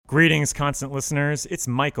Greetings, constant listeners. It's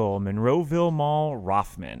Michael Monroeville Mall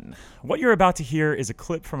Rothman. What you're about to hear is a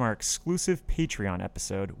clip from our exclusive Patreon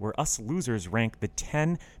episode where us losers rank the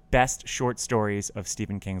 10 best short stories of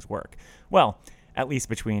Stephen King's work. Well, at least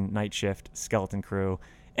between Night Shift, Skeleton Crew,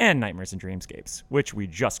 and Nightmares and Dreamscapes, which we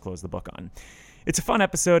just closed the book on. It's a fun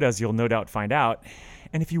episode, as you'll no doubt find out.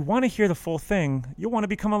 And if you want to hear the full thing, you'll want to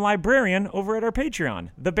become a librarian over at our Patreon,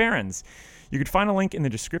 The Barrens. You could find a link in the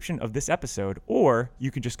description of this episode, or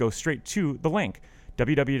you could just go straight to the link,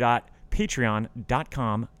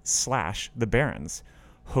 www.patreon.com/thebarrens.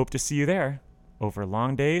 Hope to see you there over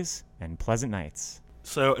long days and pleasant nights.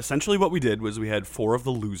 So essentially what we did was we had 4 of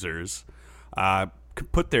the losers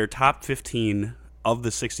put their top 15 of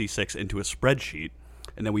the 66 into a spreadsheet,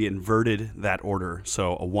 and then we inverted that order.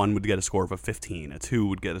 So a 1 would get a score of a 15, a 2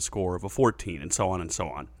 would get a score of a 14, and so on and so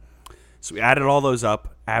on. So we added all those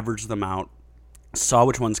up, averaged them out, saw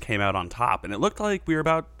which ones came out on top, and it looked like we were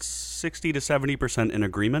about 60 to 70% in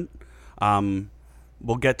agreement.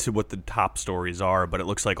 We'll get to what the top stories are, but it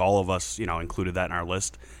looks like all of us, included that in our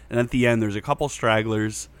list. And at the end, there's a couple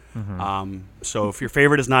stragglers. Mm-hmm. So if your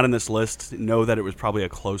favorite is not in this list, know that it was probably a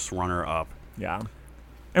close runner-up. Yeah.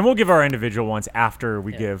 And we'll give our individual ones after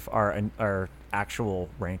we give our actual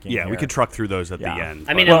ranking. Yeah, here. we could truck through those at the end.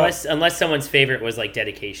 I mean, unless someone's favorite was like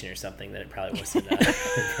Dedication or something, then it probably wasn't.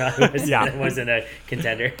 It wasn't a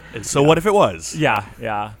contender. And so what if it was?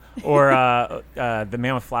 Yeah. Or The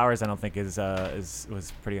Man with Flowers, I don't think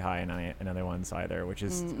was pretty high in other ones either, which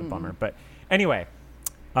is a bummer. But anyway,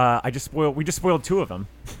 we just spoiled 2 of them.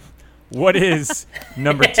 What is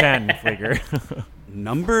number 10, Fleeger?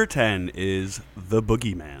 Number 10 is The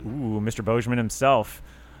Boogeyman. Ooh, Mr. Bozeman himself.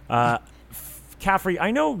 Caffrey,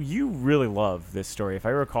 I know you really love this story. If I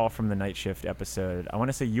recall from the Night Shift episode, I want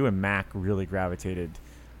to say you and Mac really gravitated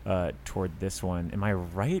toward this one. Am I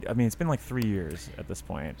right? I mean, it's been like 3 years at this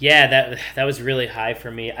point. Yeah, that was really high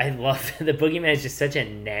for me. I love The Boogeyman is just such a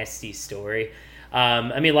nasty story.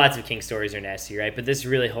 I mean, lots of King stories are nasty, right? But this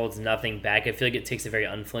really holds nothing back. I feel like it takes a very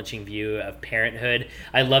unflinching view of parenthood.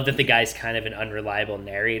 I love that the guy's kind of an unreliable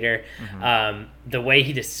narrator. Mm-hmm. The way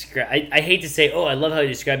he describes... I hate to say, I love how he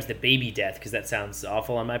describes the baby death, because that sounds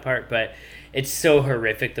awful on my part, but it's so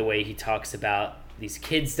horrific the way he talks about these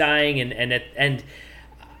kids dying, and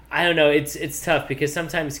I don't know, it's tough, because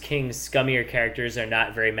sometimes King's scummier characters are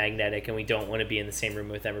not very magnetic, and we don't want to be in the same room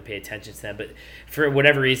with them or pay attention to them. But for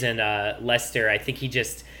whatever reason, Lester, I think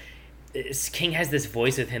King has this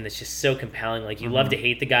voice with him that's just so compelling. Like, you love to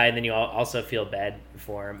hate the guy, and then you also feel bad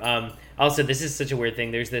for him. Also, this is such a weird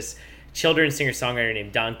thing. There's this children's singer-songwriter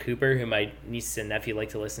named Don Cooper, who my niece and nephew like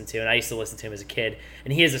to listen to, and I used to listen to him as a kid.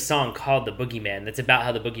 And he has a song called The Boogeyman that's about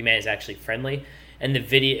how the boogeyman is actually friendly. And the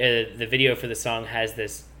video for the song has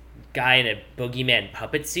this guy in a boogeyman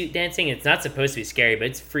puppet suit dancing. It's not supposed to be scary, but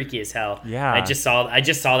it's freaky as hell. Yeah. I just saw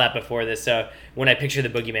that before this, so when I picture the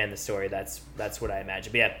boogeyman in the story, that's what I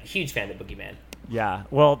imagine. But yeah, huge fan of Boogeyman. Yeah.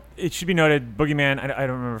 Well, it should be noted, Boogeyman, I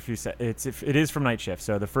don't remember if you said it is from Night Shift.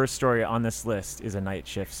 So the first story on this list is a Night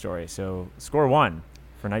Shift story. So score 1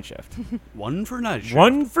 for Night Shift. 1 for Night Shift.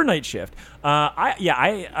 1 for Night Shift.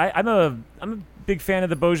 I'm a big fan of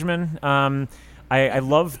the Bozeman. I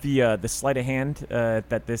love the sleight of hand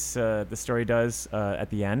that this story does at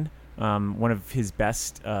the end. One of his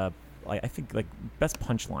best, I think, best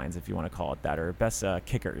punchlines, if you want to call it that, or best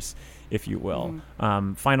kickers, if you will.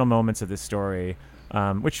 Final moments of this story,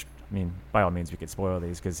 which, I mean, by all means, we could spoil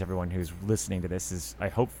these because everyone who's listening to this I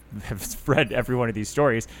hope, has read every one of these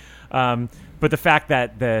stories. But the fact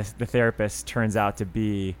that the therapist turns out to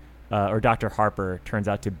be, or Dr. Harper turns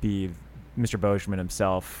out to be Mr. Bozeman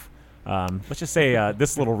himself. Let's just say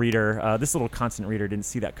this little constant reader didn't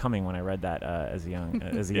see that coming when I read that as a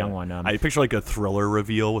young one. I picture like a Thriller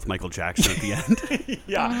reveal with Michael Jackson at the end.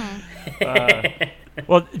 Yeah.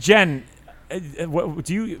 Well, Jen,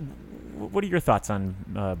 what are your thoughts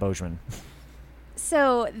on Bozeman?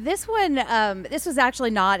 So this one, this was actually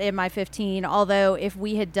not in my 15, although if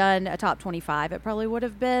we had done a top 25, it probably would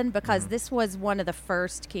have been, because this was one of the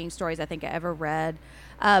first King stories I think I ever read.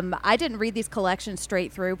 I didn't read these collections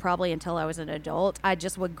straight through probably until I was an adult. I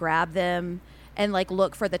just would grab them and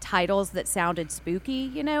look for the titles that sounded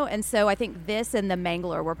spooky, and so I think this and The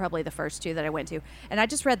Mangler were probably the first 2 that I went to, and I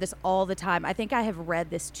just read this all the time. I think I have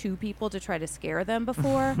read this to people to try to scare them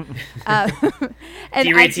before. And do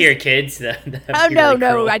you read to your kids?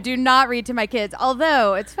 No, I do not read to my kids,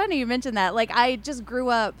 although it's funny you mentioned that. I just grew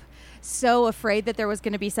up so afraid that there was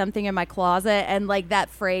going to be something in my closet, and that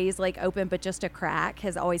phrase open but just a crack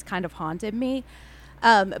has always kind of haunted me.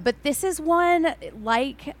 But this is one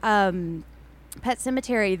Pet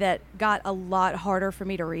Sematary that got a lot harder for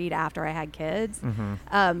me to read after I had kids.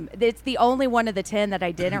 It's the only one of the 10 that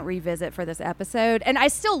I didn't revisit for this episode, and I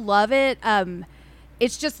still love it.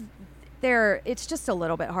 It's just a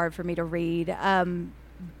little bit hard for me to read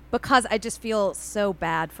because I just feel so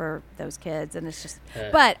bad for those kids, and it's just.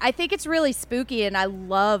 But I think it's really spooky, and I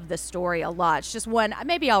love the story a lot. It's just one.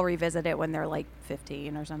 Maybe I'll revisit it when they're like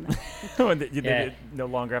 15 or something. When they no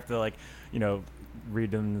longer have to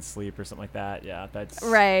read them to sleep or something like that. Yeah, that's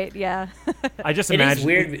right. Yeah. I just imagine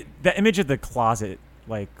weird. The image of the closet,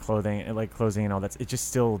 like clothing and all that. It just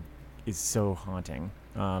still is so haunting.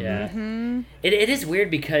 It is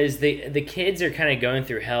weird because the kids are kind of going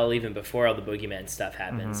through hell even before all the boogeyman stuff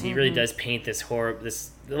happens. He really does paint this horror.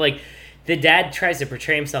 The dad tries to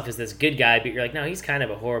portray himself as this good guy, but you're like, no, he's kind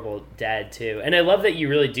of a horrible dad too. And I love that you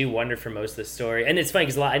really do wonder for most of the story. And it's funny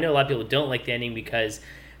because I know a lot of people don't like the ending because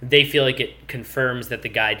they feel like it confirms that the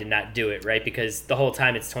guy did not do it, right? Because the whole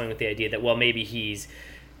time it's toying with the idea that, well, maybe he's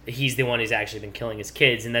the one who's actually been killing his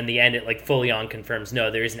kids. And then the end, it fully on confirms, no,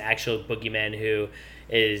 there is an actual boogeyman who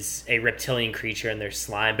is a reptilian creature and there's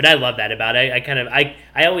slime. But I love that about it.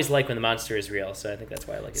 I always like when the monster is real, so I think that's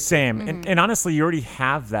why I like it. Same. And honestly, you already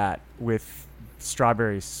have that with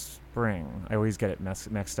Strawberry Spring. I always get it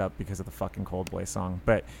mixed up because of the fucking Coldplay song,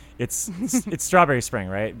 but it's Strawberry Spring,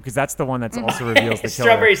 right? Because that's the one that also reveals the killer.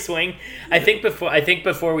 Strawberry Swing. I think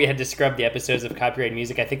before we had to scrub the episodes of copyrighted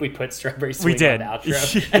music, I think we put Strawberry Swing on the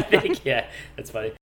outro. I think, yeah, that's funny.